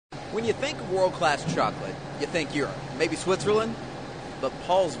When you think of world-class chocolate, you think Europe, maybe Switzerland, but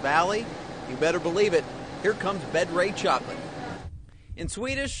Paul's Valley, you better believe it, here comes Bedré Chocolate. In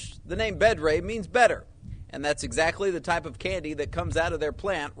Swedish, the name Bedre means better, and that's exactly the type of candy that comes out of their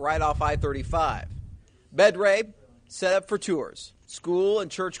plant right off I-35. Bedre, set up for tours. School and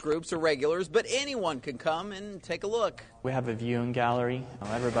church groups are regulars, but anyone can come and take a look. We have a viewing gallery.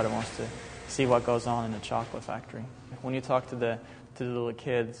 Everybody wants to see what goes on in the chocolate factory. When you talk to the little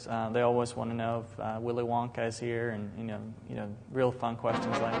kids, they always want to know if Willy Wonka is here, and you know, real fun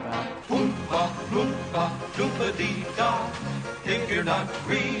questions like that. Oompa, loompa, doompa-dee-da. If you're not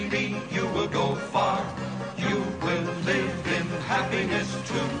greedy, you will go far. You will live in happiness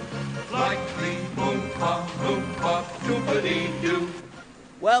too, like the Oompa, loompa, doompa-dee-doo.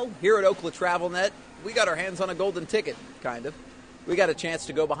 Well, here at Oakland TravelNet, we got our hands on a golden ticket, kind of. We got a chance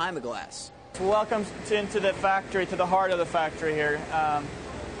to go behind the glass. Welcome into the factory, to the heart of the factory here.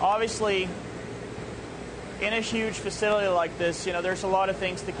 Obviously, in a huge facility like this, there's a lot of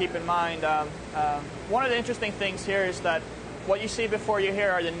things to keep in mind. One of the interesting things here is that what you see before you here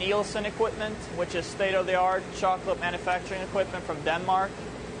are the Nielsen equipment, which is state-of-the-art chocolate manufacturing equipment from Denmark.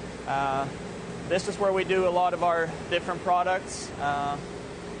 This is where we do a lot of our different products.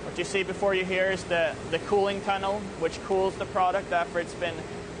 What you see before you here is the cooling tunnel, which cools the product after it's been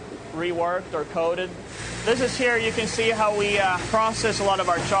reworked or coated. This is here, you can see how we process a lot of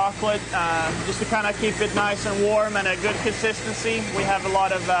our chocolate, just to kind of keep it nice and warm and a good consistency. We have a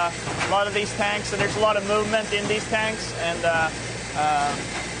lot of these tanks, and there's a lot of movement in these tanks. And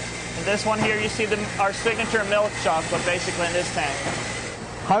in this one here, you see our signature milk chocolate basically in this tank.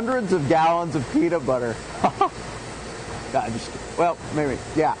 Hundreds of gallons of peanut butter. Well, maybe,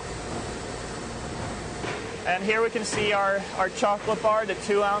 yeah. And here we can see our chocolate bar, the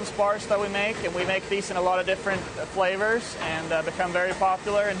 2-ounce bars that we make, and we make these in a lot of different flavors and become very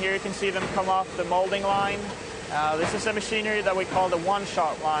popular. And here you can see them come off the molding line. This is a machinery that we call the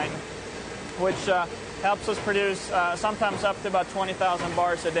one-shot line, which helps us produce sometimes up to about 20,000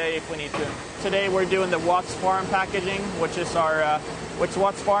 bars a day if we need to. Today we're doing the Watts Farm packaging, which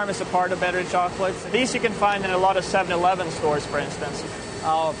Watts Farm is a part of Bedré Chocolates. These you can find in a lot of 7-Eleven stores, for instance.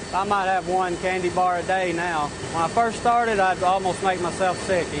 I might have one candy bar a day now. When I first started, I'd almost make myself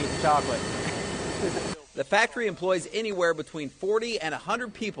sick eating chocolate. The factory employs anywhere between 40 and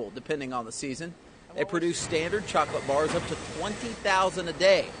 100 people, depending on the season. They produce standard chocolate bars up to 20,000 a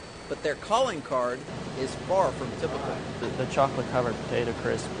day, but their calling card is far from typical. The chocolate-covered potato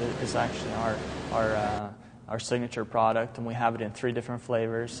crisp is actually our signature product, and we have it in 3 different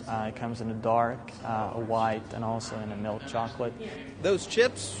flavors. It comes in a dark, a white, and also in a milk chocolate. Those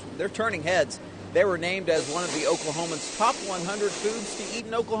chips, they're turning heads. They were named as one of the Oklahomans' top 100 foods to eat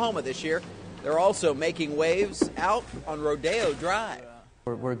in Oklahoma this year. They're also making waves out on Rodeo Drive.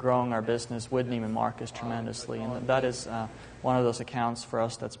 We're growing our business with Neiman Marcus tremendously, and that is one of those accounts for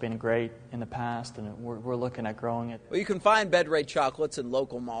us that's been great in the past, and we're looking at growing it. Well, you can find Bedré Chocolates in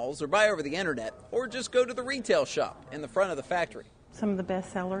local malls or buy over the internet, or just go to the retail shop in the front of the factory. Some of the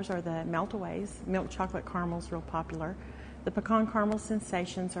best sellers are the meltaways. Milk chocolate caramels, real popular. The pecan caramel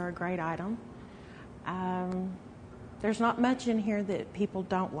sensations are a great item. There's not much in here that people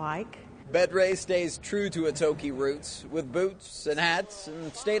don't like. Bedré stays true to its Okie roots with boots and hats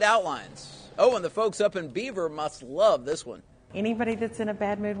and state outlines. Oh, and the folks up in Beaver must love this one. Anybody that's in a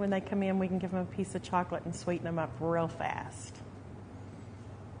bad mood when they come in, we can give them a piece of chocolate and sweeten them up real fast.